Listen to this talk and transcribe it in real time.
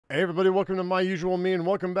Hey everybody, welcome to My Usual Me and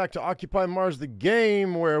welcome back to Occupy Mars, the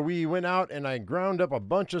game where we went out and I ground up a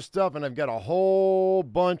bunch of stuff and I've got a whole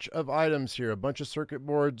bunch of items here, a bunch of circuit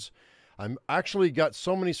boards. I'm actually got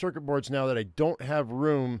so many circuit boards now that I don't have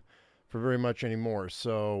room for very much anymore.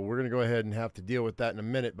 So we're going to go ahead and have to deal with that in a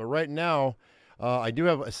minute. But right now, I do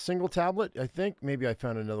have a single tablet, I think. Maybe I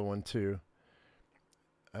found another one too.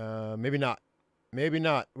 Maybe not. Maybe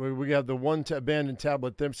not. We have the one abandoned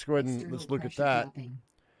tablet. Let's go ahead and let's look at that.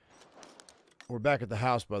 We're back at the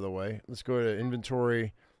house, by the way. Let's go to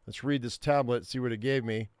inventory. Let's read this tablet, see what it gave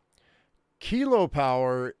me. Kilo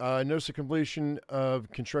power, notice the completion of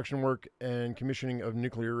construction work and commissioning of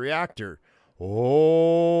nuclear reactor.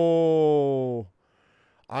 Oh,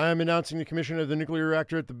 I am announcing the commission of the nuclear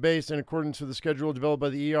reactor at the base in accordance with the schedule developed by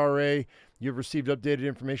the ERA. You have received updated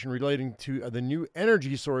information relating to the new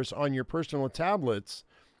energy source on your personal tablets.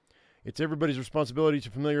 It's everybody's responsibility to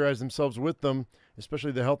familiarize themselves with them,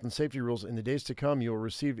 especially the health and safety rules. In the days to come, you will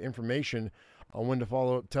receive information on when the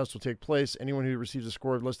follow-up test will take place. Anyone who receives a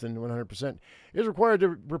score of less than 100% is required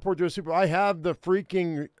to report to a super. I have the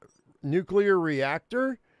freaking nuclear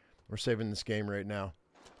reactor. We're saving this game right now.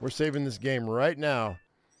 We're saving this game right now.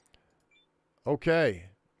 Okay.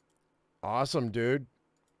 Awesome, dude.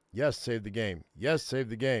 Yes, save the game. Yes, save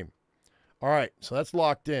the game. All right, so that's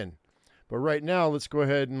locked in. But right now, let's go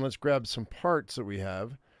ahead and let's grab some parts that we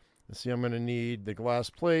have. Let's see, I'm going to need the glass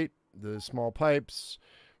plate, the small pipes.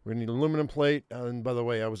 We're going to need aluminum plate. And by the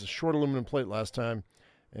way, I was a short aluminum plate last time.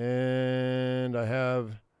 And I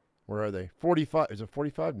have, where are they? 45. Is it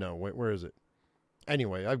 45? No, wait, where is it?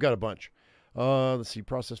 Anyway, I've got a bunch. Let's see,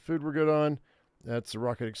 processed food we're good on. That's a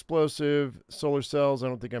rocket explosive. Solar cells, I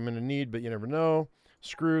don't think I'm going to need, but you never know.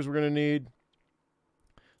 Screws we're going to need.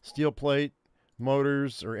 Steel plate.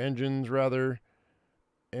 Motors or engines rather,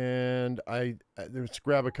 and let's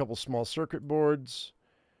grab a couple small circuit boards,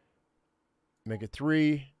 make it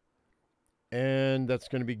 3, and that's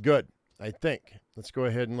going to be good, I think. Let's go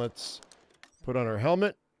ahead and let's put on our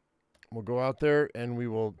helmet. We'll go out there and we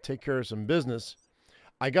will take care of some business.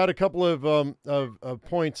 I got a couple of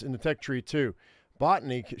points in the tech tree too.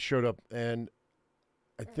 Botany showed up, and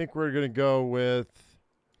I think we're going to go with,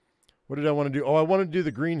 what did I want to do? Oh, I want to do the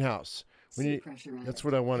greenhouse. That's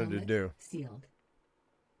what I wanted to do. Sealed.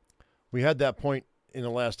 We had that point in the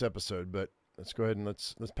last episode, but let's go ahead and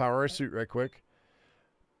let's power our suit right quick.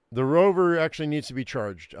 The rover actually needs to be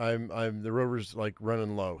charged. The rover's like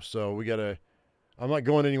running low, so we gotta. I'm not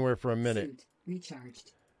going anywhere for a minute. Suit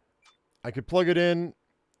recharged. I could plug it in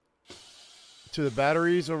to the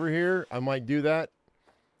batteries over here. I might do that,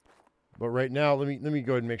 but right now, let me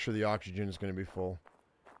go ahead and make sure the oxygen is going to be full.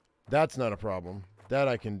 That's not a problem. That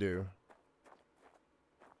I can do.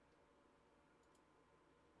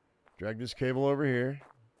 Drag this cable over here.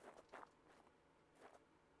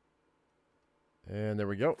 And there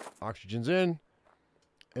we go. Oxygen's in.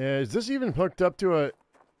 Is this even hooked up to a...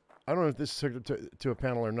 I don't know if this is hooked up to a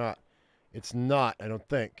panel or not. It's not, I don't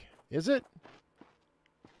think. Is it?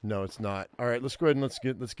 No, it's not. All right, let's go ahead and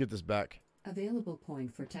let's get this back. Available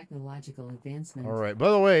point for technological advancement. All right. By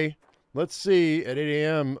the way, let's see at 8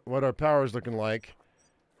 a.m. what our power is looking like.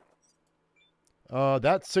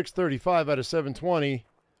 That's 635 out of 720.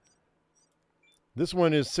 This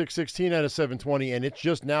one is 616 out of 720, and it's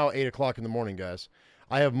just now 8 o'clock in the morning, guys.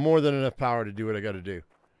 I have more than enough power to do what I got to do.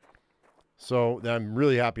 So I'm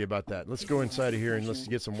really happy about that. Let's go inside of here and let's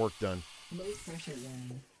get some work done. Low pressure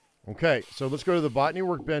line. Okay, so let's go to the botany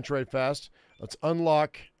workbench right fast. Let's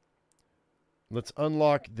unlock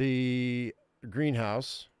the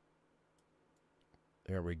greenhouse.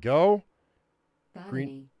 There we go.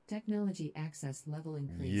 Botany. Technology access level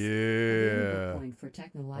increase. Yeah. Point for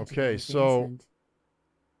technological okay, advancement. So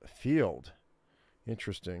field.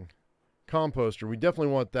 Interesting. Composter. We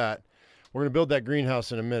definitely want that. We're going to build that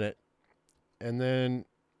greenhouse in a minute. And then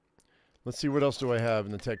let's see, what else do I have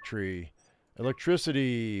in the tech tree?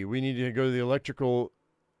 Electricity. We need to go to the electrical,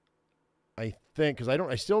 I think, because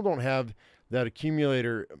I still don't have that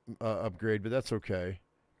accumulator upgrade, but that's okay.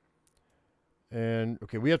 And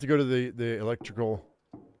okay, we have to go to the electrical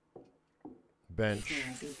bench,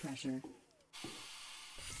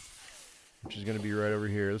 which is going to be right over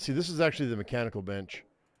here. Let's see, this is actually the mechanical bench.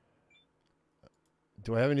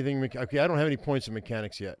 Do I have anything? Okay, I don't have any points in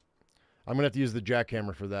mechanics yet. I'm going to have to use the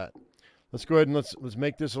jackhammer for that. Let's go ahead and let's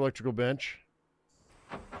make this electrical bench.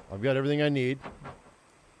 I've got everything I need.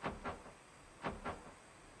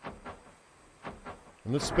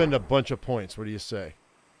 And let's spend a bunch of points. What do you say?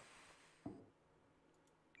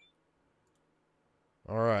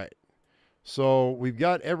 All right. So we've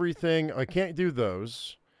got everything. I can't do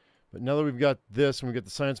those. But now that we've got this and we've got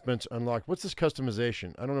the science bench unlocked, what's this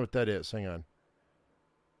customization? I don't know what that is. Hang on.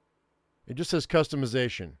 It just says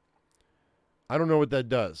customization. I don't know what that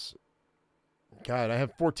does. God, I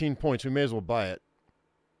have 14 points. We may as well buy it.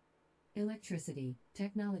 Electricity.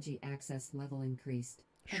 Technology access level increased.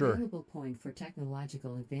 Sure. Available point for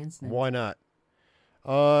technological advancement. Why not?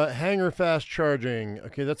 Hangar fast charging.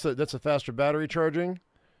 Okay, that's a faster battery charging.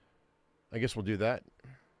 I guess we'll do that.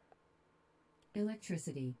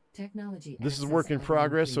 Electricity. Technology This is a access work in level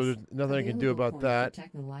progress, so increased. there's nothing I can do Available about point for that.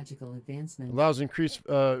 technological advancement. Allows increased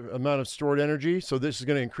amount of stored energy, so this is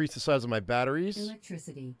going to increase the size of my batteries.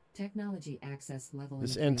 Electricity. Technology access level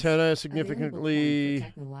This increased. antenna Available significantly...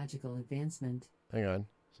 point for technological advancement. Hang on.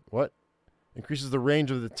 What? Increases the range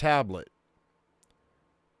of the tablet.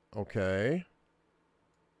 Okay.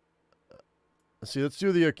 Let's see. Let's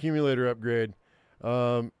do the accumulator upgrade.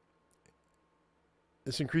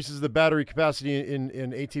 This increases the battery capacity in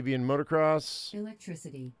ATV and motocross.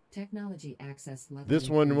 Electricity. Technology access level This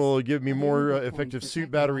one increased. will give me more Available point effective for suit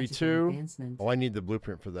battery technological too. advancement. Oh, I need the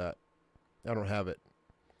blueprint for that. I don't have it.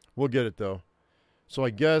 We'll get it though. So I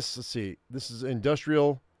guess, let's see. This is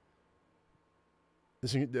industrial.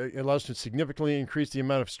 This allows to significantly increase the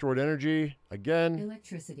amount of stored energy. Again.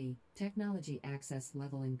 Electricity. Technology access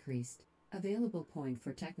level increased. Available point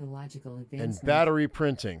for technological advancement. And battery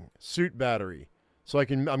printing. Suit battery. So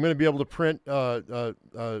I'm going to be able to print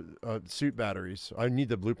suit batteries. I need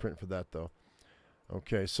the blueprint for that though.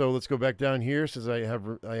 Okay, so let's go back down here since I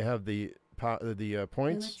have the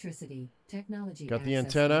points. Electricity. Technology Got the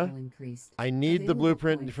access antenna. level increased. I need the Available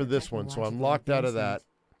blueprint point for this one, so I'm technological locked out of that. advancement.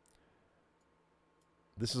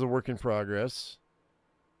 This is a work in progress.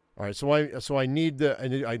 All right, so I need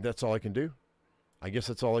the that's all I can do. I guess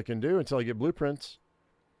that's all I can do until I get blueprints.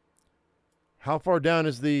 How far down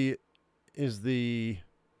is the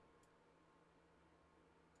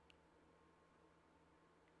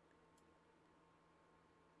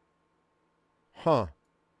Huh.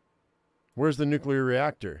 Where's the nuclear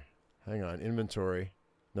reactor? Hang on, inventory.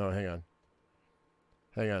 No, hang on.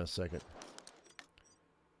 Hang on a second.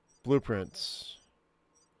 Blueprints.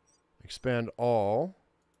 Expand all.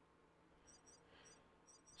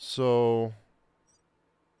 So,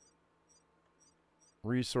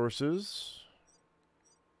 resources.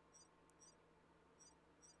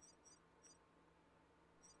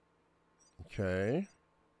 Okay.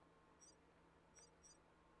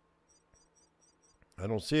 I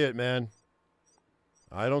don't see it, man.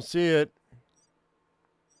 I don't see it.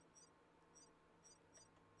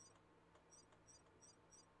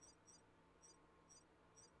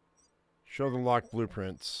 Show the locked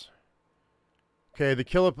blueprints. Okay, the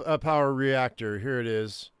kilopower reactor. Here it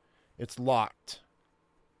is. It's locked.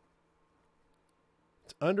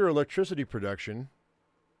 It's under electricity production.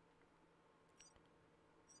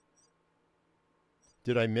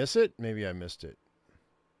 Did I miss it? Maybe I missed it.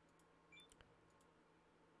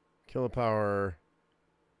 Kilopower.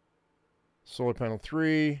 Solar panel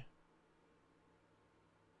 3.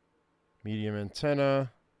 Medium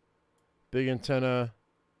antenna. Big antenna.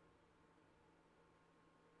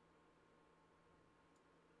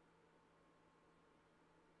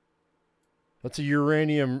 That's a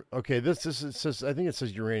uranium. Okay, this it says, I think it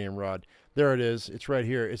says uranium rod. There it is. It's right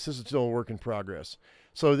here. It says it's still a work in progress.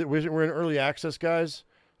 So we're in early access, guys.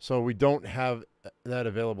 So we don't have that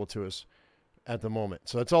available to us at the moment.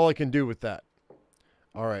 So that's all I can do with that.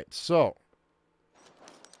 All right, so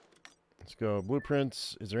let's go.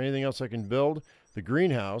 Blueprints. Is there anything else I can build? The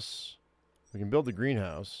greenhouse. We can build the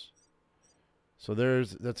greenhouse. So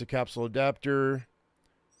that's a capsule adapter.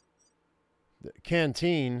 The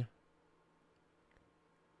canteen.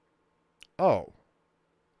 Oh.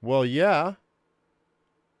 Well, yeah.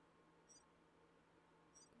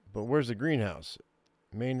 But where's the greenhouse?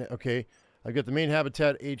 Okay. I've got the main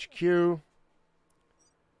habitat HQ.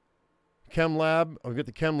 Chem lab. I've got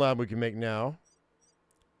the chem lab we can make now.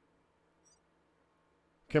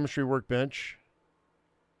 Chemistry workbench.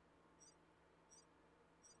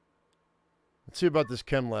 Let's see about this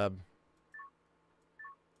chem lab.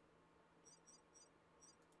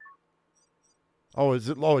 Oh, is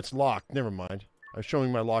it? Oh, it's locked. Never mind. I was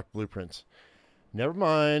showing my locked blueprints. Never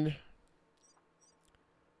mind.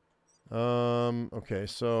 Okay,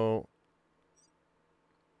 so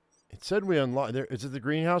it said we unlocked. There is it. The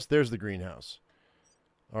greenhouse. There's the greenhouse.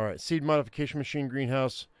 All right, seed modification machine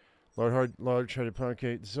greenhouse. Large headed plant.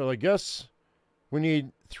 Okay, so I guess we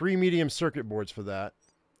need 3 medium circuit boards for that.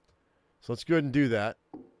 So let's go ahead and do that.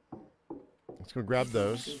 Let's go grab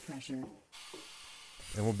those.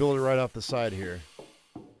 And we'll build it right off the side here.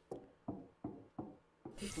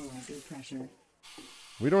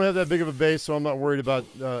 We don't have that big of a base, so I'm not worried about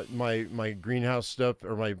my greenhouse stuff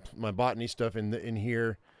or my botany stuff in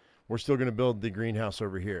here. We're still going to build the greenhouse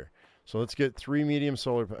over here. So let's get 3 medium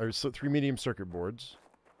circuit boards.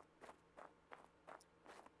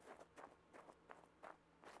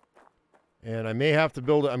 And I may have to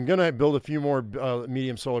build. I'm going to build a few more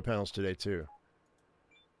medium solar panels today too.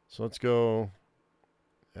 So let's go.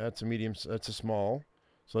 That's a medium. That's a small.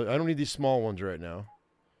 So I don't need these small ones right now.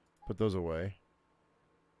 Put those away.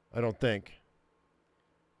 I don't think.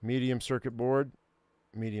 Medium circuit board.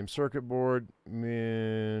 Medium circuit board.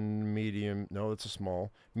 Medium. No, that's a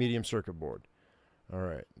small. Medium circuit board. All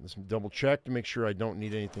right. Let's double check to make sure I don't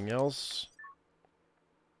need anything else.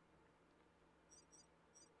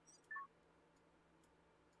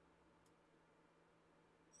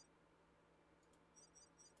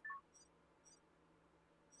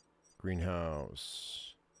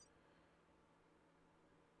 Greenhouse.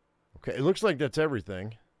 Okay, it looks like that's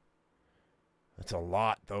everything. That's a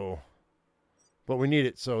lot, though. But we need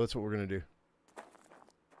it, so that's what we're going to do.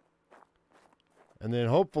 And then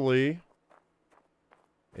hopefully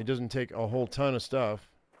it doesn't take a whole ton of stuff.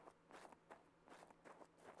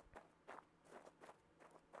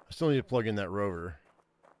 I still need to plug in that rover.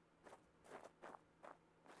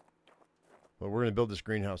 But we're going to build this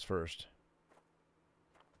greenhouse first.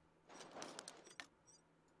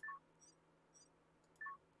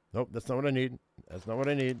 Nope, that's not what I need. That's not what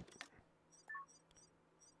I need.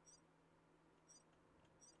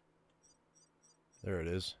 There it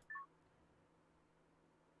is.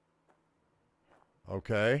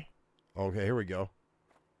 Okay. Okay, here we go.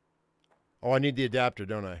 Oh, I need the adapter,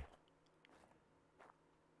 don't I?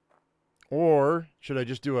 Or should I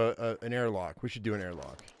just do an airlock? We should do an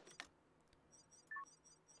airlock.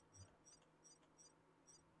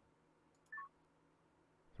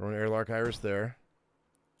 Throw an airlock iris there.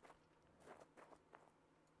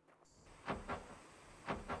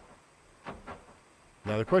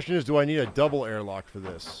 Now the question is, do I need a double airlock for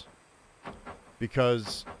this?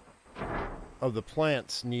 Because of the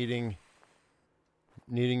plants needing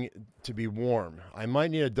to be warm. I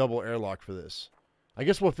might need a double airlock for this. I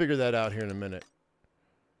guess we'll figure that out here in a minute.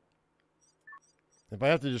 If I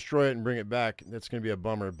have to destroy it and bring it back, that's going to be a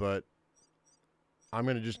bummer, but I'm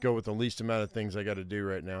going to just go with the least amount of things I got to do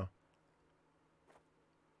right now.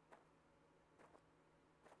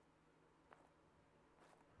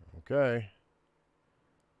 Okay.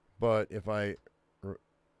 But if I...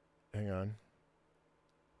 Hang on.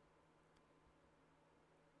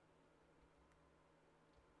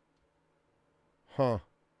 Huh.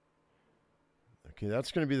 Okay,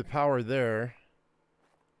 that's going to be the power there.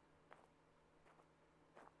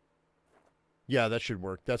 Yeah, that should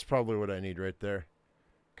work. That's probably what I need right there.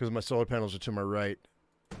 Because my solar panels are to my right.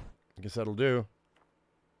 I guess that'll do.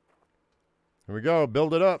 Here we go.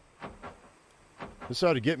 Build it up. This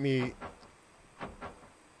ought to get me...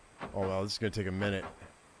 Oh, well, this is going to take a minute.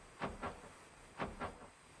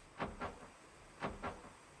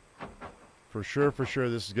 For sure,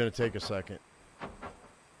 this is going to take a second.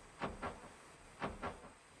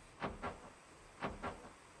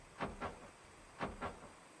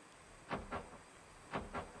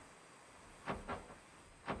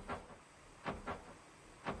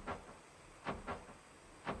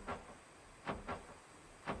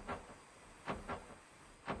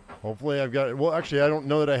 Hopefully I've got it. Well, actually, I don't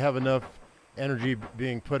know that I have enough energy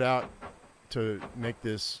being put out to make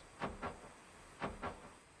this,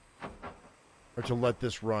 or to let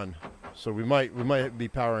this run. So we might be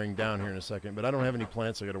powering down here in a second, but I don't have any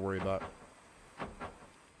plants I got to worry about.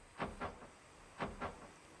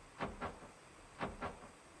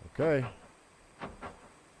 Okay.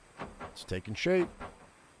 It's taking shape.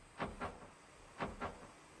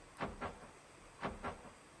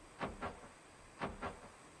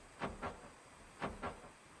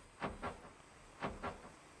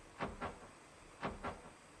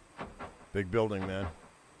 Big building, man.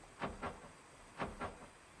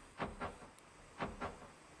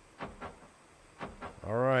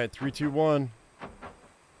 All right, 3, 2, 1.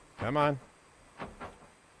 Come on.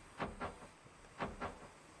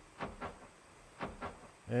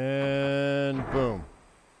 And boom.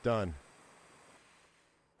 Done.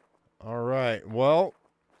 All right. Well,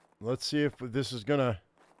 let's see if this is going to...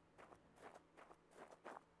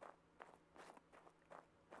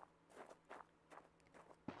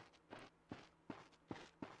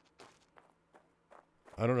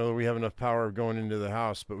 I don't know that we have enough power going into the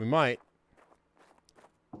house, but we might.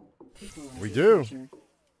 We do.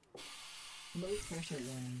 Low pressure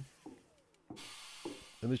warning.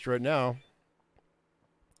 At least right now.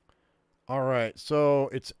 All right, so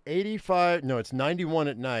it's 85. No, it's 91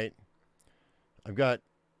 at night. I've got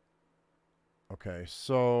Okay,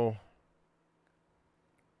 so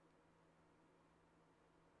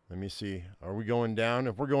let me see. Are we going down?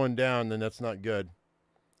 If we're going down, then that's not good.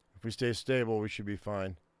 If we stay stable, we should be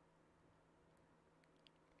fine.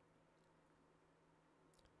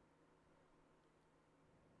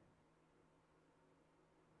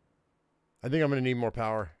 I think I'm going to need more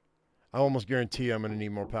power. I almost guarantee I'm going to need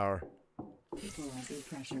more power. Equalizer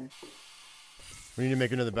pressure. We need to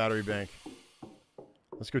make another battery bank.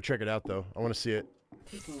 Let's go check it out, though. I want to see it.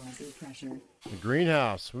 Equalizer pressure. The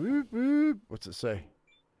greenhouse. Whoop, whoop. What's it say?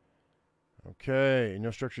 Okay,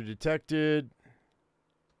 no structure detected.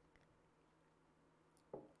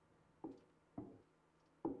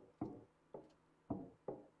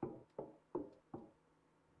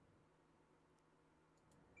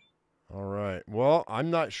 All right. Well,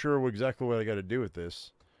 I'm not sure exactly what I got to do with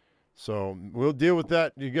this, so we'll deal with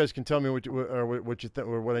that. You guys can tell me what you think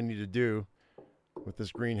or what I need to do with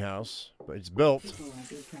this greenhouse. But it's built.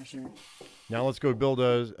 Equalizer pressure. Now let's go build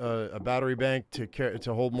a battery bank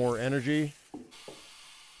to hold more energy,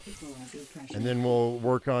 Equalizer pressure. and then we'll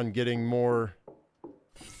work on getting more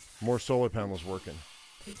solar panels working.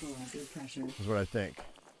 Equalizer pressure. Is what I think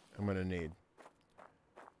I'm going to need.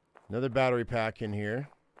 Another battery pack in here.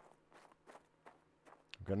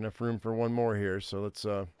 I've got enough room for one more here, so let's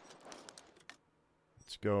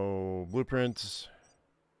go blueprints.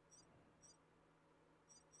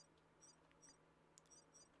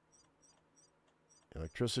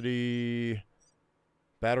 Electricity.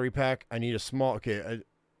 Battery pack. I need a small... Okay.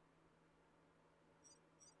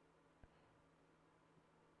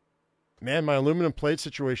 Man, my aluminum plate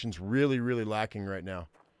situation's really, really lacking right now.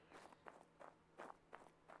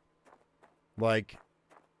 Like,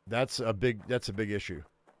 that's a big issue.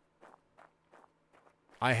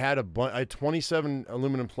 I had 27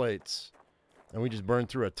 aluminum plates, and we just burned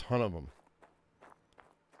through a ton of them.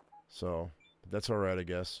 So, that's all right, I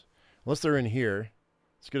guess. Unless they're in here.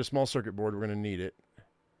 Let's get a small circuit board. We're going to need it.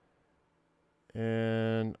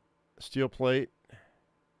 And steel plate.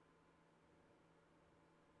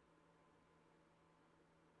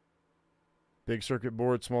 Big circuit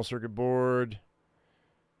board, small circuit board.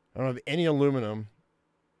 I don't have any aluminum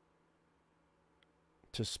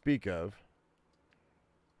to speak of.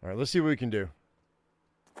 All right, let's see what we can do.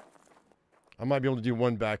 I might be able to do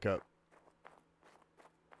one backup.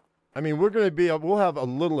 I mean, we'll have a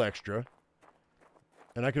little extra.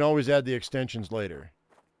 And I can always add the extensions later.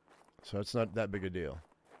 So it's not that big a deal.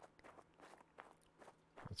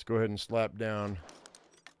 Let's go ahead and slap down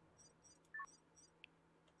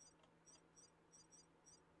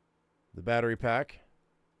the battery pack.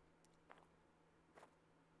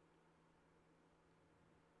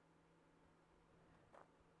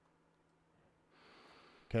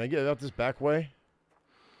 Can I get out this back way?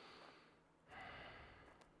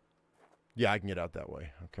 Yeah, I can get out that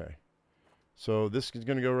way. Okay. So this is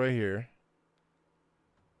going to go right here.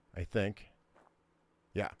 I think.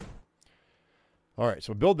 Yeah. All right,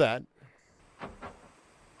 so build that.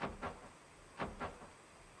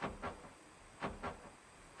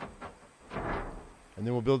 And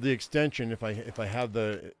then we'll build the extension if I have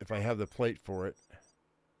the plate for it.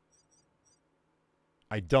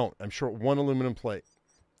 I don't. I'm short one aluminum plate.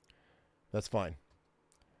 That's fine.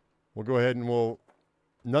 We'll go ahead and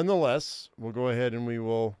nonetheless, we'll go ahead and we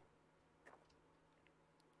will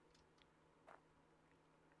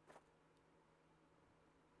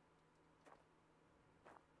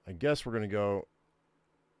I guess we're going to go,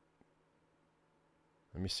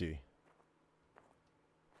 let me see.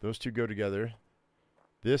 Those two go together.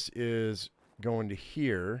 This is going to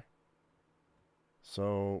here.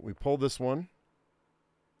 So we pull this one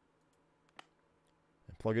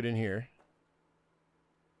and plug it in here.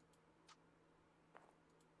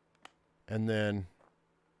 And then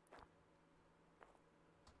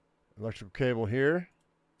electrical cable here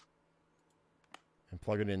and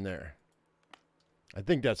plug it in there. I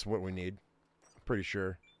think that's what we need. I'm pretty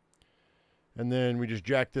sure. And then we just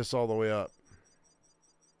jack this all the way up.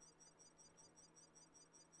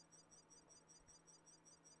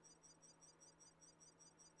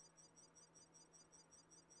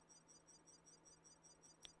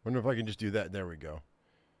 Wonder if I can just do that. There we go.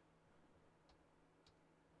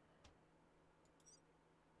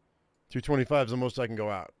 $225 is the most I can go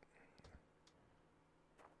out.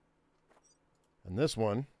 And this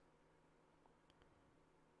one,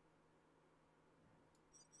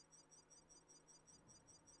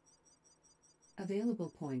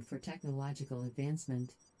 available point for technological advancement.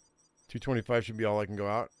 225 should be all I can go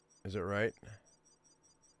out. Is it right?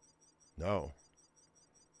 No.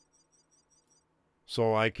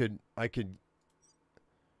 So I could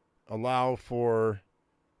allow for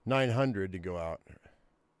 900 to go out.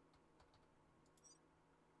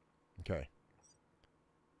 Okay.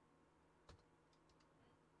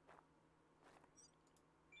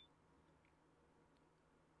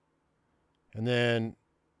 And then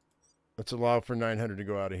let's allow for 900 to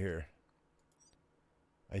go out of here,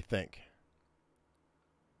 I think.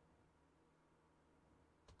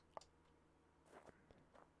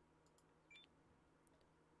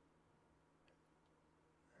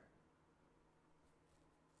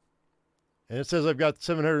 And it says I've got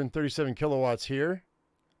 737 kilowatts here.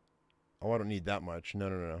 Oh, I don't need that much. No,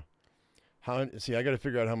 no, no, no. See, I got to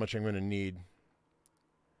figure out how much I'm going to need.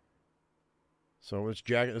 So let's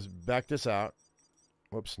back this out.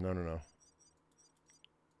 Whoops, no, no, no.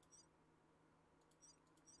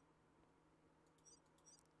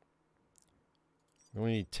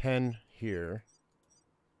 We need 10 here.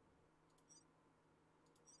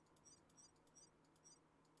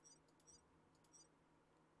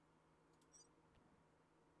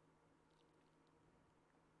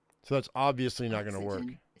 So that's obviously not going to work.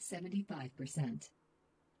 75%.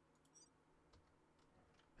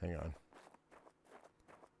 Hang on.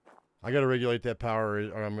 I got to regulate that power,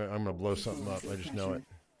 or I'm going to blow something up. I just know it.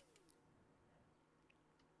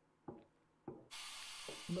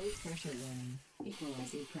 Low pressure line.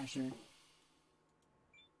 Equalizing pressure.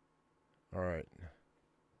 All right.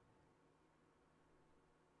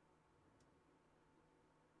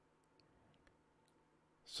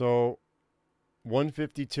 So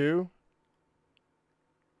 152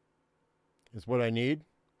 is what I need.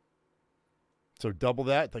 So double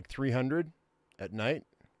that, like 300 at night.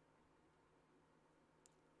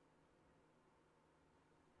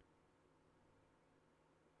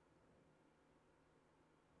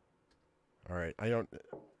 All right, I don't.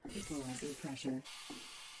 Equalizing pressure.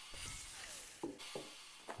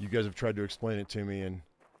 You guys have tried to explain it to me, and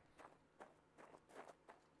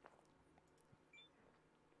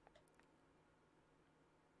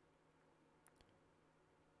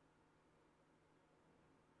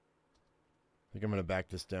I think I'm going to back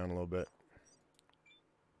this down a little bit.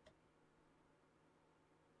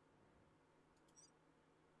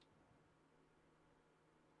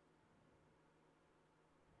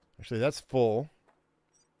 Actually, that's full.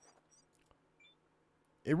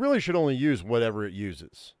 It really should only use whatever it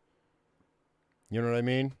uses. You know what I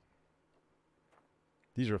mean?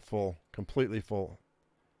 These are full, completely full.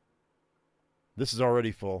 This is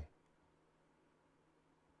already full.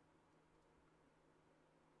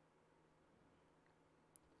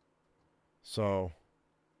 So,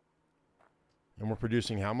 and we're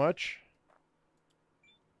producing how much?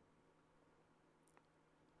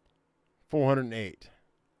 408.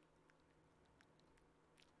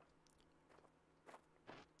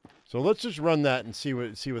 So let's just run that and see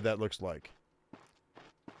what that looks like.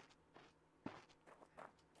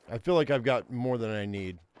 I feel like I've got more than I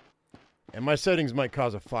need. And my settings might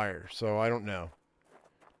cause a fire, so I don't know.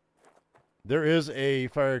 There is a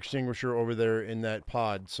fire extinguisher over there in that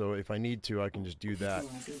pod, so if I need to, I can just do that.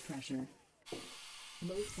 Pressure.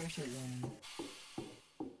 Low pressure line.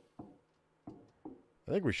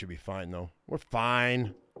 I think we should be fine, though. We're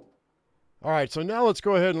fine. All right, so now let's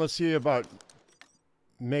go ahead and let's see about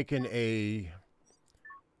making a...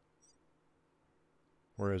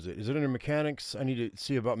 Where is it? Is it under mechanics? I need to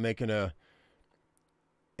see about making a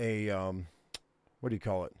what do you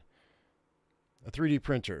call it? A 3D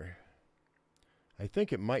printer. I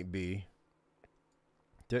think it might be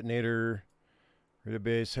detonator, radar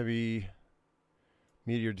base, heavy,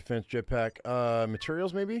 meteor defense jetpack,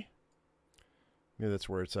 materials maybe? Maybe that's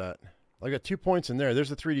where it's at. I got 2 points in there.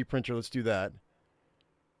 There's a 3D printer. Let's do that.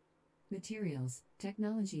 Materials,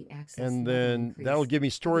 technology access. And then that'll give me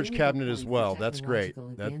storage cabinet as well. That's great.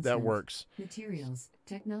 That works. Materials,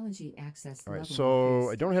 technology access. All right,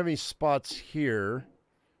 so I don't have any spots here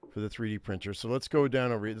for the 3D printer. So let's go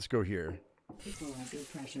down over here. Let's go here. Equalizing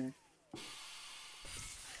pressure.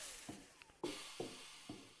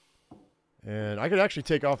 And I could actually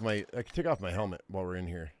take off my helmet while we're in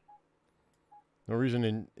here. No reason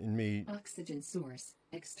in me Oxygen source,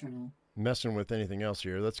 external. Messing with anything else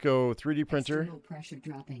here. Let's go 3D printer. External pressure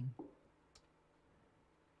dropping.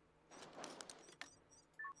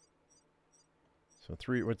 So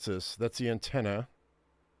what's this? That's the antenna.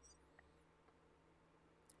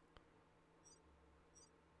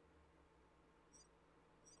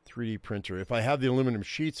 .3D printer. If I have the aluminum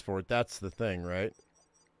sheets for it, that's the thing, right?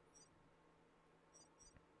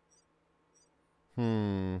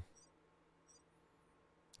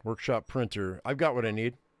 Workshop printer. I've got what I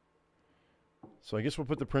need. So I guess we'll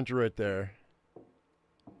put the printer right there.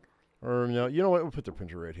 Or no, you know what? We'll put the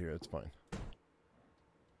printer right here. That's fine.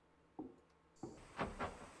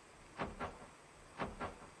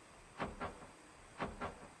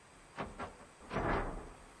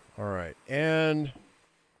 All right, and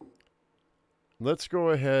let's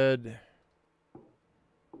go ahead,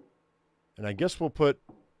 and I guess we'll put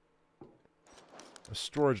a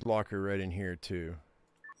storage locker right in here too.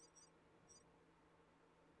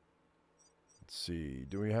 Let's see,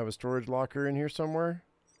 do we have a storage locker in here somewhere?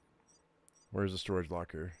 Where's the storage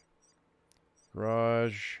locker?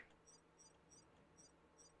 Garage.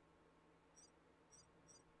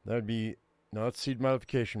 That'd be, no, that's seed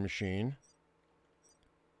modification machine.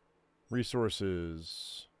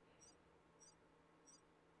 Resources.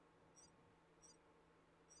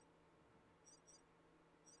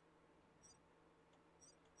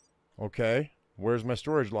 Okay, where's my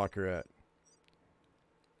storage locker at?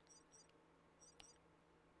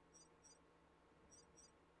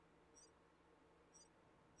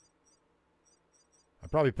 I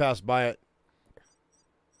probably passed by it.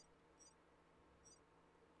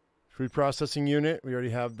 Food processing unit, we already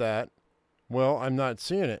have that. Well, I'm not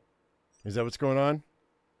seeing it. Is that what's going on?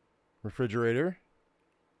 Refrigerator.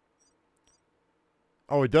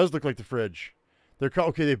 Oh, it does look like the fridge. They're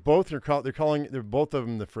okay. They're both of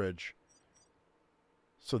them the fridge.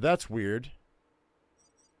 So that's weird.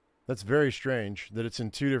 That's very strange that it's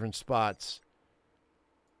in two different spots.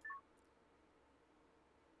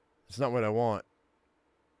 It's not what I want.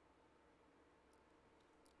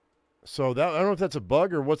 So that, I don't know if that's a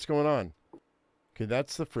bug or what's going on. Okay,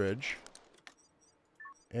 that's the fridge.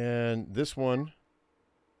 And this one.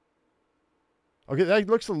 Okay, that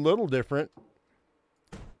looks a little different.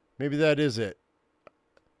 Maybe that is it.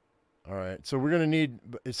 All right, so we're going to need,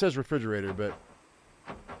 it says refrigerator, but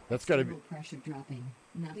that's got to be. Pressure dropping.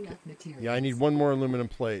 Not enough materials. Yeah, I need one more aluminum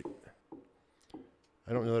plate.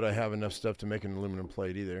 I don't know that I have enough stuff to make an aluminum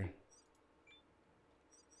plate either.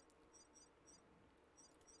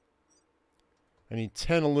 I need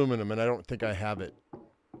 10 aluminum, and I don't think I have it.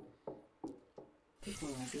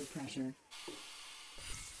 Equalizer pressure.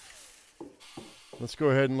 Let's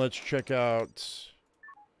go ahead and let's check out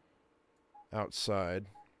outside.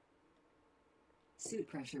 Suit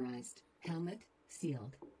pressurized. Helmet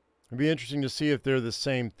sealed. It'd be interesting to see if they're the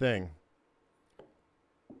same thing.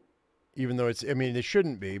 Even though it's, I mean, they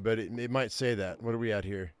shouldn't be, but it might say that. What are we at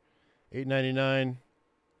here? $8.99.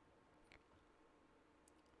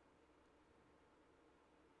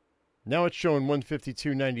 Now it's showing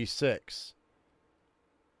 $152.96.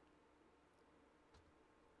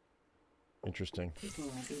 Interesting.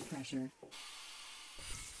 Equalizer pressure.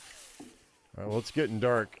 All right, well, it's getting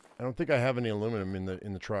dark. I don't think I have any aluminum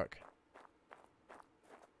in the truck.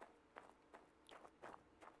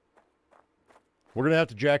 We're gonna have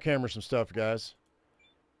to jackhammer some stuff, guys.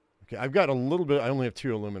 Okay, I've got a little bit. I only have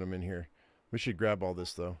 2 aluminum in here. We should grab all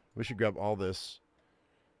this though. We should grab all this,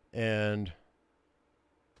 and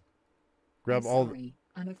grab I'm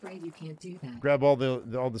afraid you can't do that. Grab all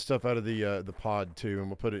the stuff out of the pod too, and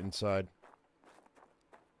we'll put it inside.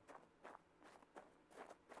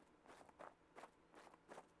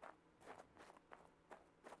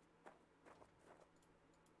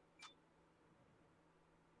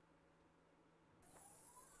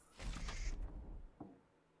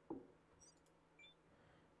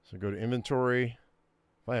 So go to inventory.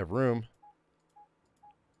 If I have room,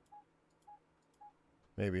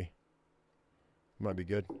 maybe. Might be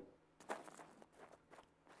good.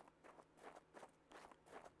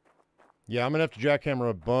 Yeah, I'm going to have to jackhammer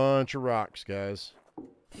a bunch of rocks, guys.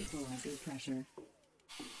 Equalizer pressure.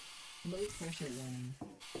 Low pressure warning.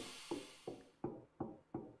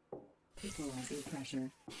 Equalizer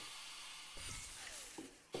pressure.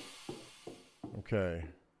 Okay.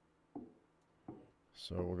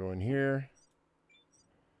 So we'll go in here.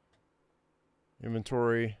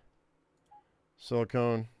 Inventory.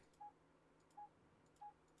 Silicone.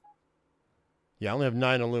 Yeah, I only have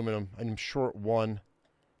 9 aluminum. I'm short 1.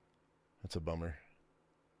 That's a bummer.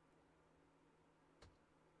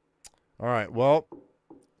 All right, well,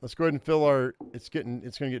 let's go ahead and fill our. It's going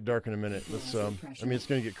to get dark in a minute. Let's. I mean, it's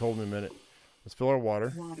going to get cold in a minute. Let's fill our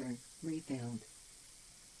water. Water refilled.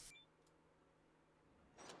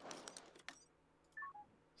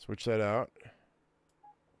 Switch that out.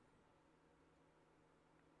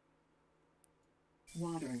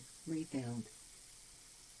 Water refilled.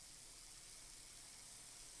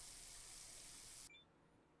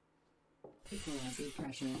 Equalizer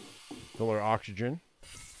pressure. Fill our oxygen.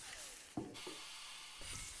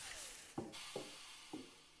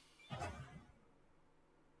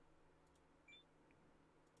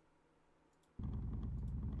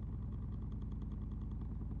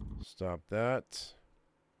 Stop that.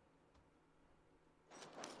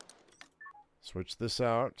 Switch this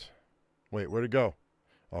out. Wait, where'd it go?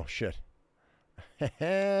 Oh, shit.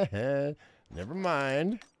 Never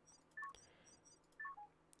mind.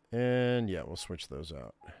 And yeah, we'll switch those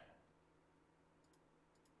out.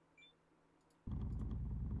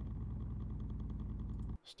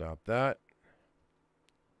 Stop that.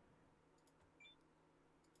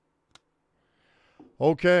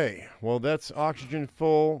 Okay, well, that's oxygen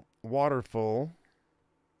full, water full.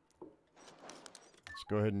 Let's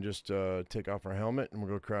go ahead and just take off our helmet and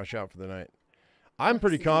we'll go crash out for the night. I'm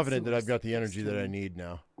pretty confident that I've got the energy that I need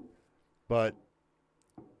now. But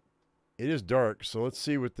it is dark, so let's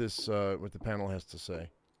see what this what the panel has to say.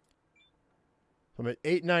 I'm at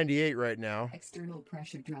 898 right now. External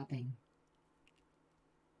pressure dropping.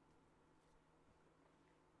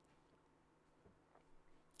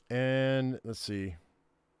 And let's see.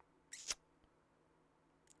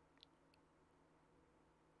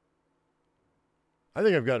 I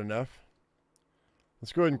think I've got enough.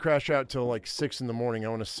 Let's go ahead and crash out till like 6 in the morning. I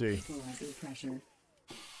want to see. Equalizing pressure.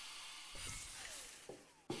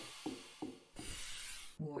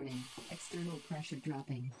 Warning. External pressure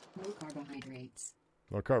dropping. Low carbohydrates.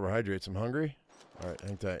 Low carbohydrates. I'm hungry. All right,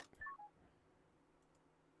 hang tight.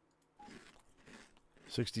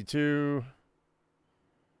 62.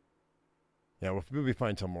 Yeah, we'll be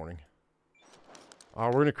fine till morning.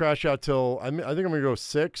 We're going to crash out till, I think I'm going to go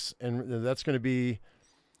 6, and that's going to be,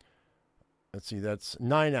 let's see, that's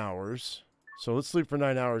 9 hours. So let's sleep for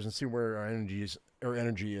 9 hours and see where our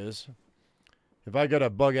energy is. If I got to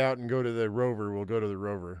bug out and go to the rover, we'll go to the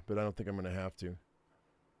rover, but I don't think I'm going to have to.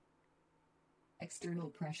 External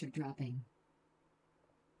pressure dropping.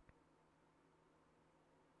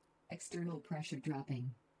 External pressure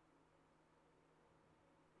dropping.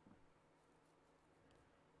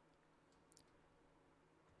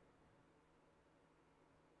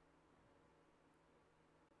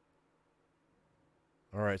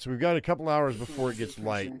 All right, so we've got a couple hours before it gets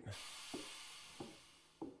light.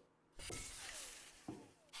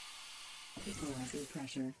 Equalizing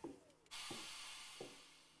pressure.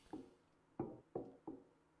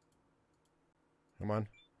 Come on.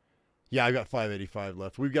 Yeah, I got 585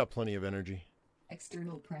 left. We've got plenty of energy.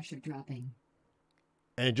 External pressure dropping.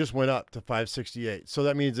 And it just went up to 568. So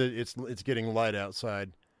that means that it's getting light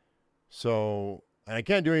outside. So, and I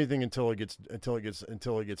can't do anything until it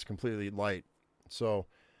gets completely light. So,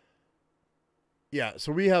 yeah,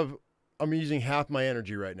 so I'm using half my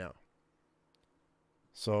energy right now.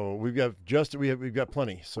 So we've got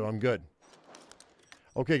plenty, so I'm good.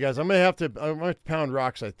 Okay, guys, I'm gonna have to pound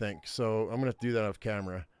rocks, I think. So I'm gonna have to do that off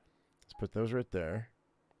camera. Let's put those right there.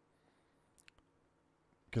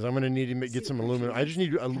 Because I'm gonna need to get some aluminum. I just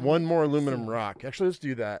need one more aluminum rock. Actually, let's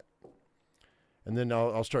do that. And then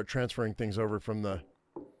I'll start transferring things over from the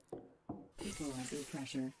Equalizing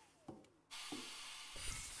pressure.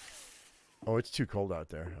 Oh, it's too cold out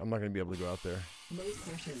there. I'm not going to be able to go out there. Low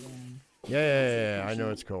pressure line. Yeah, I know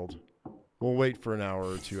it's cold. We'll wait for an hour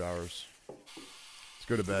or 2 hours. Let's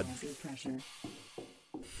go to bed. Pressure.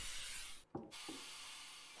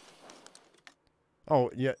 Oh,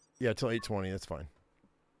 yeah, till 8:20. That's fine.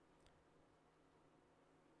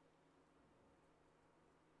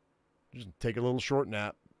 Just take a little short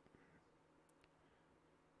nap.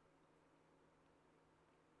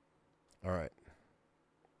 All right.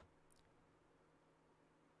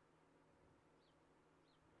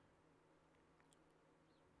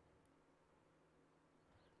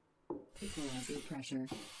 Equalizing pressure.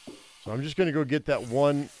 So I'm just going to go get that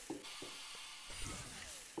one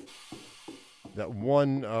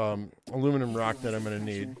aluminum rock that I'm going to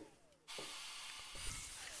need.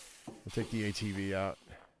 We'll take the ATV out.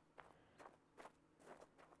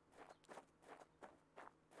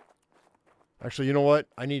 Actually, you know what?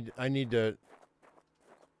 I need to.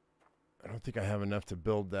 I don't think I have enough to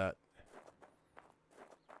build that.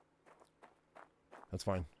 That's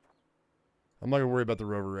fine. I'm not going to worry about the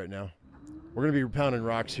rover right now. We're going to be pounding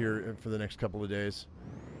rocks here for the next couple of days.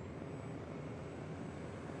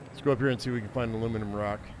 Let's go up here and see if we can find an aluminum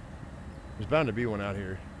rock. There's bound to be one out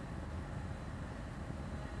here.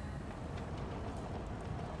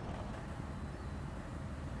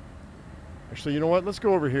 Actually, you know what? Let's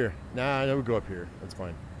go over here. Nah, we'll go up here. That's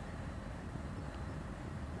fine.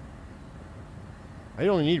 I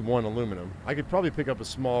only need one aluminum. I could probably pick up a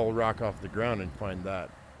small rock off the ground and find that.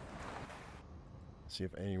 See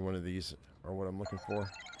if any one of these are what I'm looking for.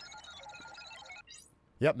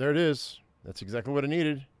 Yep, there it is. That's exactly what I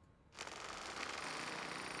needed.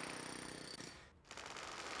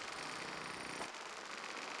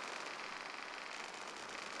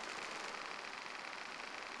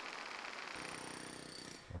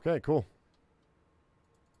 Okay, cool.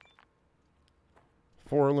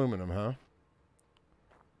 4 aluminum, huh?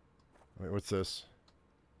 Wait, what's this?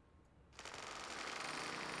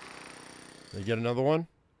 Did you get another one?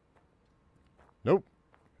 Nope.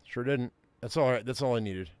 Sure didn't. That's all right. That's all I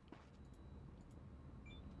needed.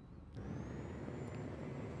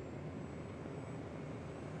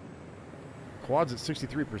 Quad's at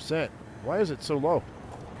 63%. Why is it so low?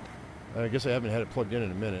 I guess I haven't had it plugged in a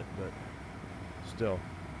minute, but still.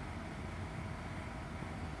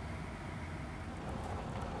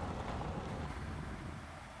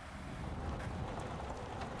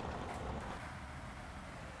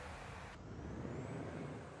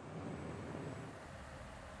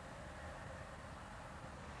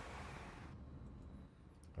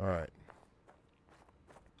 All right.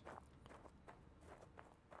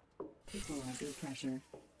 Equalizer pressure.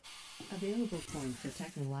 Available point for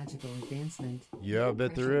technological advancement. Yeah, I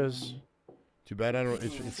bet there is. Pressure Too bad I don't.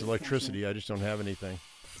 It's electricity. I just don't have anything.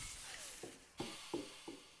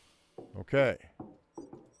 Okay.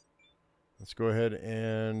 Let's go ahead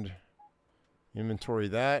and inventory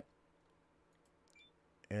that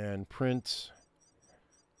and print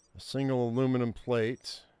a single aluminum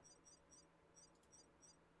plate.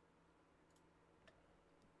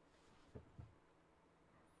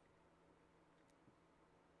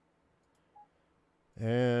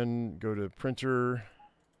 And go to printer.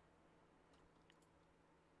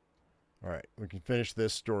 All right, we can finish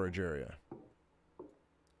this storage area.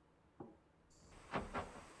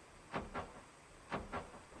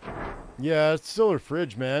 Yeah, it's still a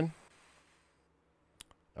fridge, man.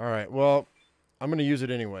 All right, well, I'm going to use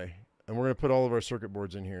it anyway. And we're going to put all of our circuit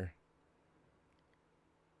boards in here.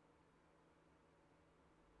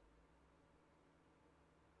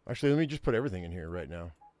 Actually, let me just put everything in here right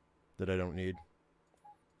now that I don't need.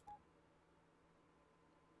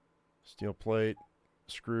 Steel plate,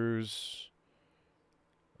 screws.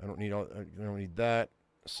 I don't need that.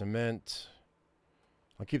 Cement.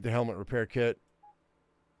 I'll keep the helmet repair kit.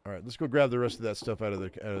 All right, let's go grab the rest of that stuff out of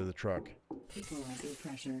the truck. Equalizer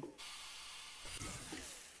pressure.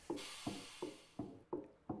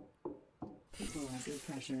 Equalizer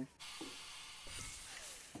pressure.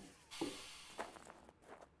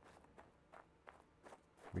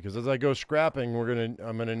 Because as I go scrapping,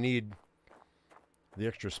 I'm gonna need the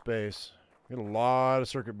extra space. We got a lot of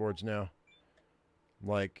circuit boards now.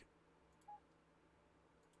 Like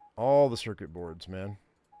all the circuit boards, man.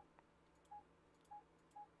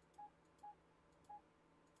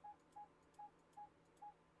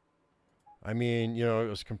 I mean, you know, I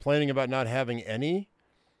was complaining about not having any.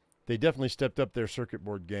 They definitely stepped up their circuit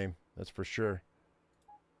board game. That's for sure.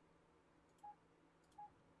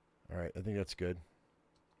 All right, I think that's good.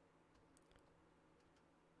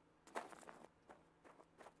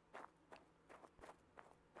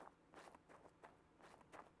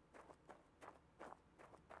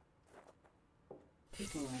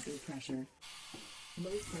 Equalizer pressure. Low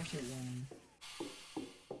pressure line.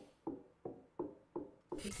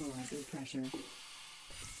 Equalizer pressure.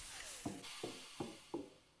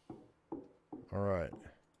 All right.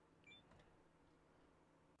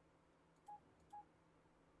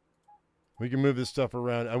 We can move this stuff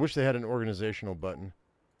around. I wish they had an organizational button.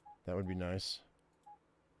 That would be nice.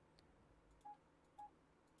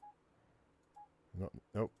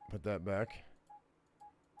 Nope, put that back.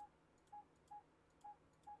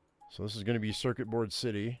 So this is going to be Circuit Board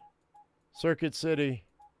City. Circuit City.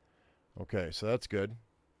 Okay, so that's good.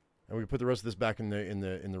 And we can put the rest of this back in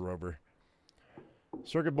the rover.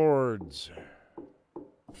 Circuit boards.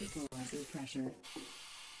 Equalizer pressure.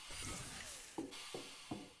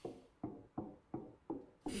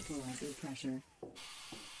 Equalizer pressure.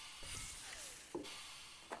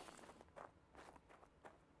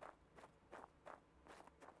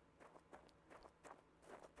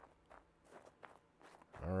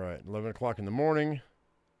 All right, 11 o'clock in the morning.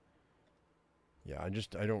 Yeah, I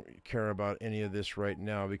don't care about any of this right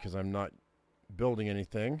now because I'm not building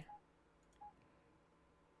anything.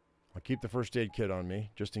 I'll keep the first aid kit on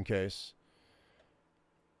me just in case.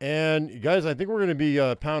 And guys, I think we're going to be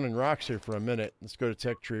pounding rocks here for a minute. Let's go to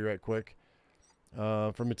Tech Tree right quick.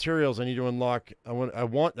 For materials, I need to unlock. I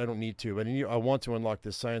don't need to, but I want to unlock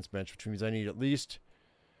this science bench, which means I need at least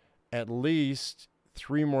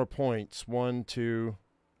 3 more points. 1, 2,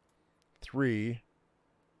 3.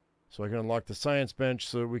 So I can unlock the science bench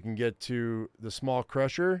so that we can get to the small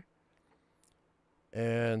crusher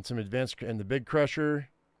and some advanced and the big crusher.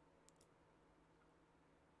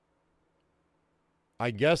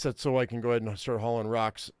 I guess that's so I can go ahead and start hauling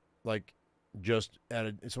rocks, like just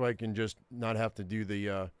so I can just not have to do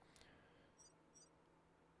the.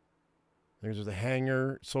 There's the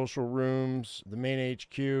hangar, social rooms, the main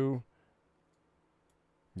HQ.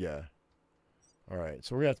 Yeah. All right,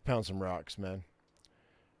 so we're gonna have to pound some rocks, man.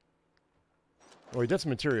 Oh, wait, that's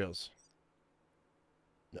materials.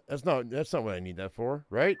 That's not what I need that for,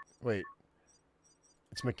 right? Wait.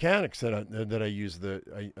 It's mechanics that I use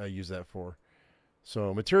I use that for.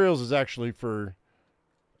 So materials is actually for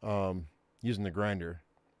using the grinder.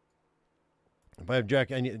 If I have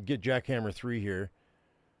I need to get jackhammer 3 here,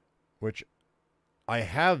 which I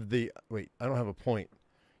have the wait, I don't have a point.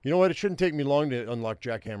 You know what? It shouldn't take me long to unlock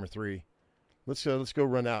jackhammer 3. Let's go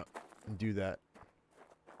run out and do that.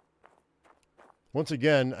 Once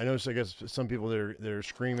again, I notice I guess some people that are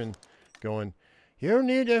screaming, going, "You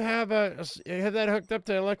need to have that hooked up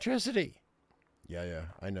to electricity." Yeah,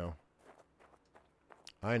 I know.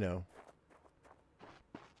 I know.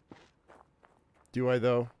 Do I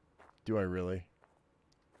though? Do I really?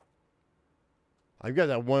 I've got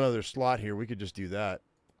that one other slot here. We could just do that.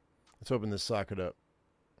 Let's open this socket up.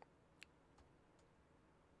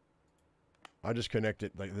 I'll just connect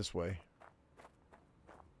it like this way.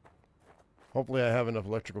 Hopefully I have enough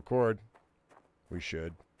electrical cord. We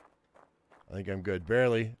should. I think I'm good.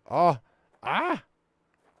 Barely. Oh! Ah!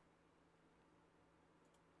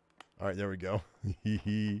 Alright, there we go.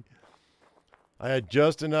 I had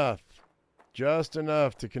just enough. Just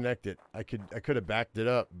enough to connect it. I could have backed it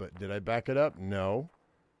up, but did I back it up? No.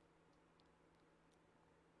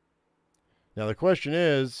 Now the question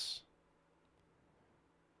is,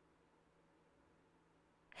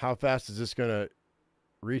 how fast is this going to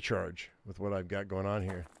recharge with what I've got going on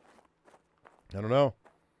here? I don't know.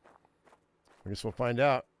 I guess we'll find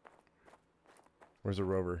out. Where's the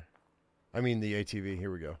rover? I mean the ATV.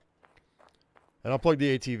 Here we go. And I'll plug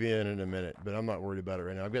the ATV in a minute, but I'm not worried about it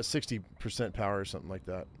right now. I've got 60% power or something like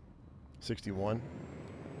that. 61.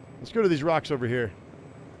 Let's go to these rocks over here.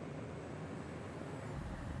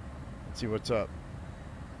 Let's see what's up.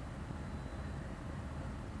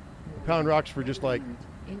 Pound rocks for just like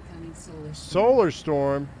incoming solar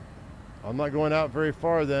storm. I'm not going out very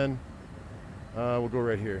far then. We'll go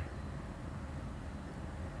right here.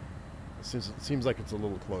 It seems like it's a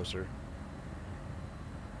little closer.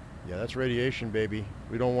 Yeah, that's radiation, baby.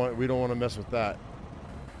 We don't want to mess with that.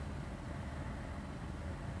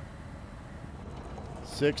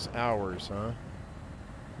 6 hours, huh?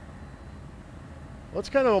 Well, it's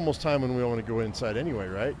kind of almost time when we want to go inside anyway,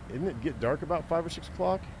 right? Didn't it get dark about 5 or 6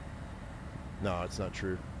 o'clock? No, it's not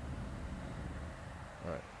true.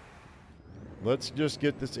 All right. Let's just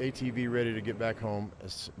get this ATV ready to get back home.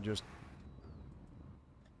 Just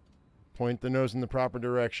point the nose in the proper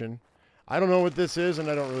direction. I don't know what this is, and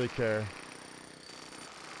I don't really care.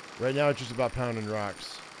 Right now, it's just about pounding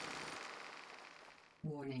rocks.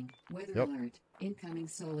 Warning. Weather alert. Incoming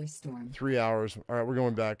solar storm. 3 hours. All right, we're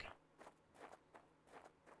going back.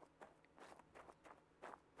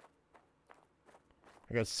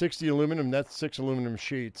 I got 60 aluminum. That's 6 aluminum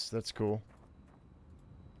sheets. That's cool.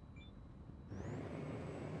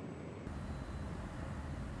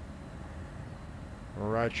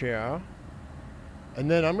 Right here. And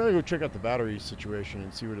then I'm going to go check out the battery situation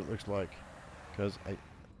and see what it looks like. Because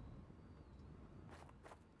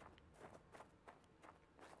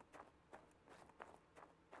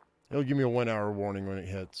it'll give me a 1 hour warning when it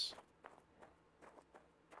hits.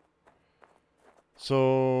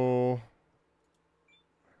 So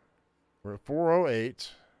we're at 408.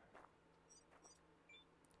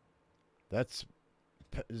 That's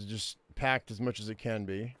just packed as much as it can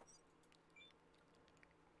be.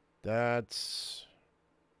 That's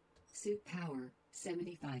suit power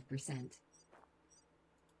 75%.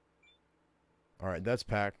 All right, that's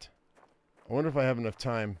packed. I wonder if I have enough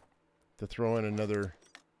time to throw in another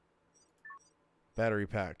battery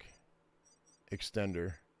pack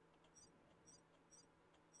extender.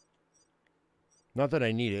 Not that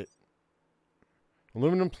I need it.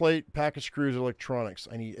 Aluminum plate, pack of screws, electronics.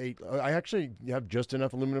 I need 8. I actually have just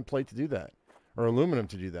enough aluminum plate to do that. Or aluminum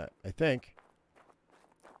to do that, I think.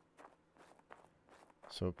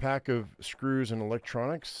 So pack of screws and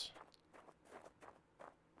electronics.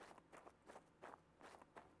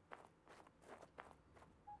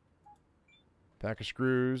 Pack of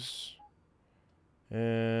screws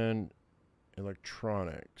and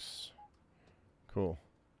electronics. Cool.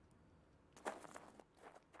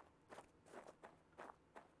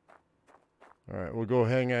 All right, we'll go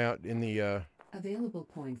hang out in the available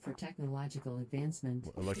point for technological advancement.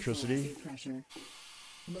 Electricity. Pressure.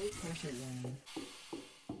 Low pressure zone.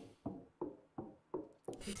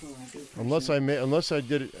 Unless I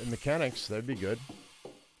did it in mechanics, that'd be good.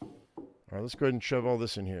 All right, let's go ahead and shove all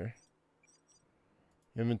this in here.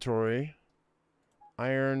 Inventory.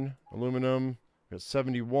 Iron, aluminum. Got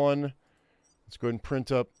 71. Let's go ahead and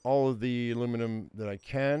print up all of the aluminum that I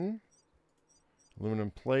can.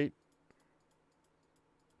 Aluminum plate.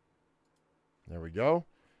 There we go.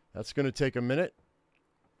 That's going to take a minute.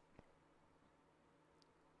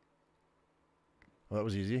 Well, that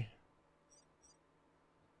was easy.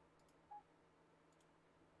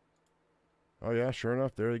 Oh yeah, sure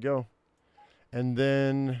enough, there they go. And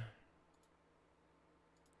then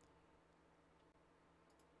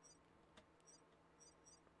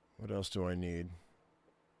what else do I need?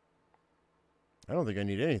 I don't think I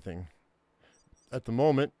need anything at the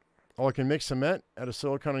moment. Oh, I can make cement out of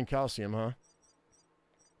silicon and calcium, huh?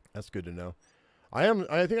 That's good to know. I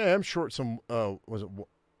think I am short some. Was it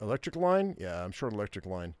electric line? Yeah, I'm short electric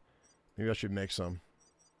line. Maybe I should make some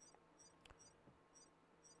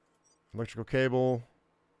electrical cable.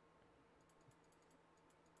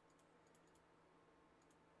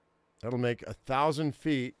 That'll make 1,000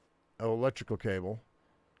 feet of electrical cable.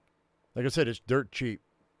 Like I said, it's dirt cheap.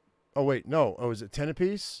 Oh wait, no. Oh, is it 10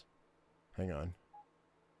 apiece? Hang on.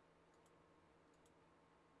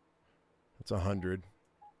 That's 100.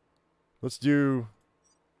 Let's do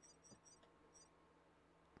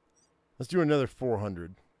another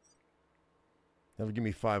 400. That'll give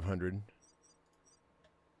me 500.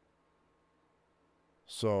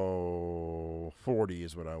 So 40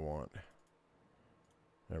 is what I want.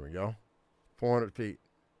 There we go. 400 feet.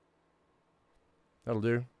 That'll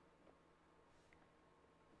do.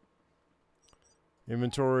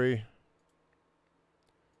 Inventory.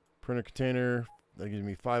 Print a container. That gives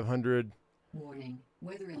me 500. Warning.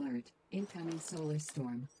 Weather alert. Incoming solar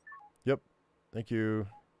storm. Yep. Thank you.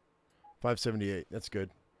 578. That's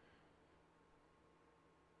good.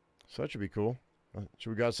 So that should be cool. Should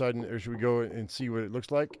we go outside or should we go and see what it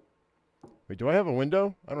looks like? Wait, do I have a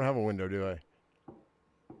window? I don't have a window, do I?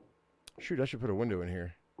 Shoot, I should put a window in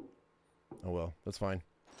here. Oh well, that's fine.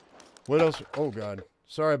 What else? Oh God.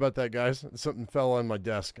 Sorry about that, guys. Something fell on my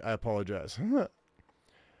desk. I apologize.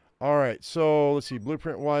 All right, so let's see.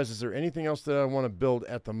 Blueprint-wise, is there anything else that I want to build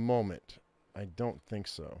at the moment? I don't think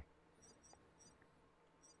so.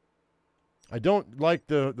 I don't like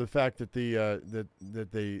the fact that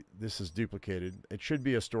this is duplicated. It should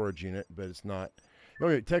be a storage unit, but it's not.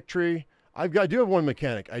 Okay, tech tree. I do have one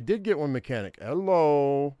mechanic. I did get one mechanic.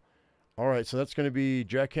 Hello. All right, so that's going to be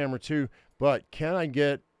jackhammer 2. But can I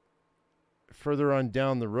get further on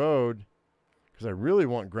down the road? Because I really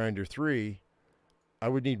want grinder 3. I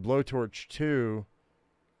would need blowtorch 2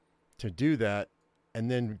 to do that,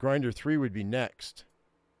 and then grinder 3 would be next.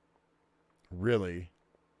 Really.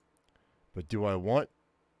 But do I want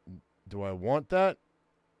that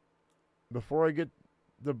before I get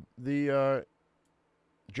the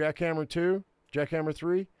jackhammer 2, jackhammer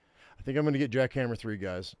 3? I think I'm going to get jackhammer 3,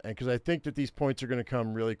 guys, and because I think that these points are going to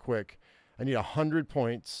come really quick. I need 100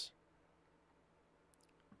 points.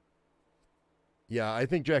 Yeah, I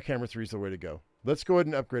think jackhammer 3 is the way to go. Let's go ahead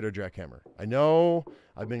and upgrade our jackhammer. I know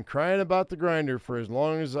I've been crying about the grinder for as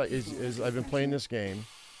long as I've been playing this game.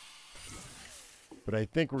 But I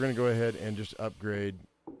think we're going to go ahead and just upgrade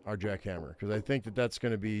our jackhammer because I think that that's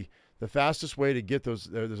going to be the fastest way to get those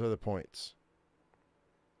other points.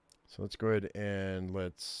 So let's go ahead and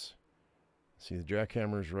let's see, the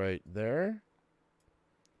jackhammer's right there.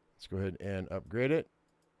 Let's go ahead and upgrade it.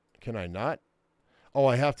 Can I not? Oh,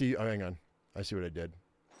 I have to. Oh, hang on. I see what I did.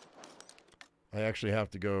 I actually have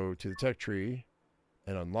to go to the tech tree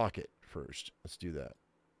and unlock it first. Let's do that.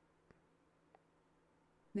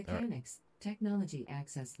 Mechanics. Technology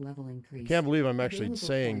access level increase. I can't believe I'm actually Available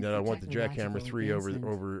saying point that for I want the jackhammer technological 3 advancement.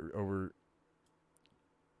 over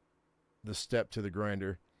the step to the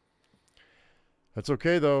grinder. That's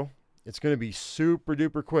okay though. It's going to be super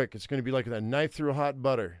duper quick. It's going to be like a knife through hot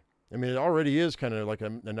butter. I mean, it already is kind of like a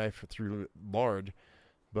knife through lard,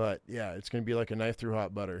 but yeah, it's going to be like a knife through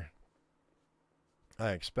hot butter.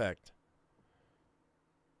 I expect.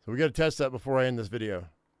 So we got to test that before I end this video.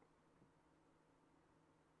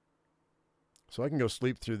 So I can go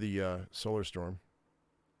sleep through the solar storm.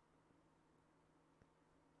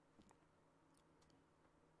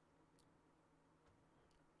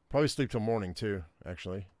 Probably sleep till morning too,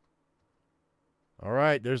 actually. All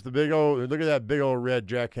right, there's the big old, look at that big old red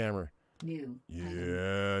jackhammer. New.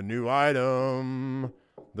 Yeah, new item.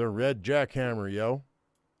 The red jackhammer, yo.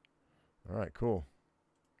 All right, cool.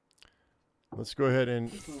 Let's go ahead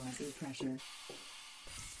and... Equalizer pressure.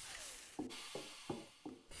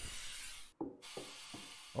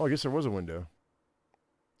 Oh, I guess there was a window.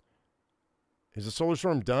 Is the solar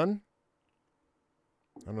storm done?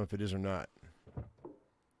 I don't know if it is or not.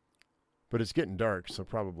 But it's getting dark, so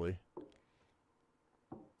probably.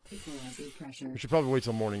 Equalizer pressure. We should probably wait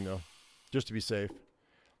till morning, though, just to be safe.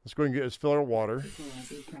 Let's go ahead and let's fill our water.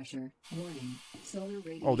 Equalizer pressure. Warning. Solar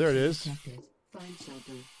radiation Oh, there it is. detected. Find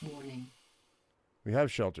shelter. Warning. We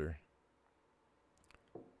have shelter.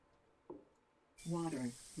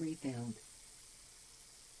 Water refilled.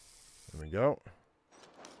 There we go.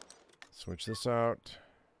 Switch this out.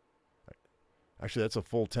 Actually, that's a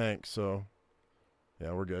full tank, so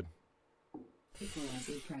yeah, we're good.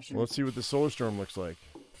 Well, let's see what the solar storm looks like.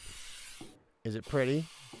 Is it pretty?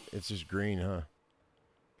 It's just green, huh?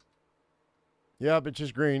 Yep, it's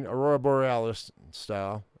just green. Aurora Borealis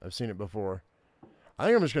style. I've seen it before. I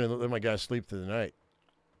think I'm just going to let my guys sleep through the night.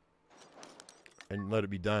 And let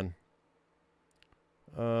it be done.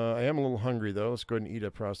 I am a little hungry, though. Let's go ahead and eat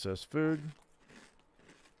a processed food.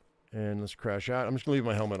 And let's crash out. I'm just going to leave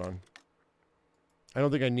my helmet on. I don't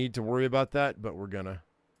think I need to worry about that, but we're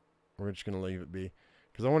just going to leave it be.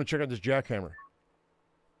 Because I want to check out this jackhammer.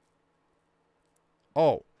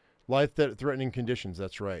 Oh, life-threatening conditions.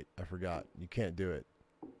 That's right. I forgot. You can't do it.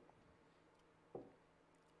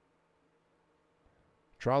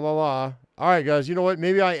 Tra-la-la. All right, guys. You know what?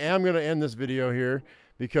 Maybe I am going to end this video here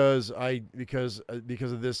because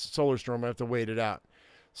of this solar storm. I have to wait it out.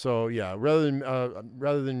 So yeah, rather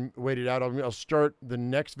than wait it out, I'll start the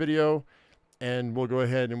next video, and we'll go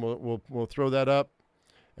ahead and we'll throw that up,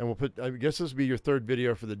 and we'll put. I guess this will be your third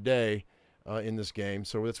video for the day in this game.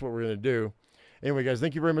 So that's what we're going to do. Anyway, guys,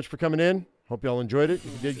 thank you very much for coming in. Hope y'all enjoyed it. If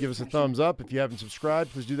you did, give us a thumbs up. If you haven't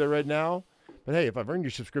subscribed, please do that right now. But hey, if I've earned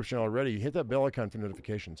your subscription already, hit that bell icon for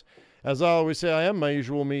notifications. As I always say, I am my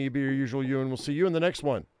usual me, be your usual you, and we'll see you in the next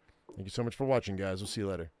one. Thank you so much for watching, guys. We'll see you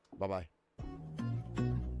later. Bye-bye.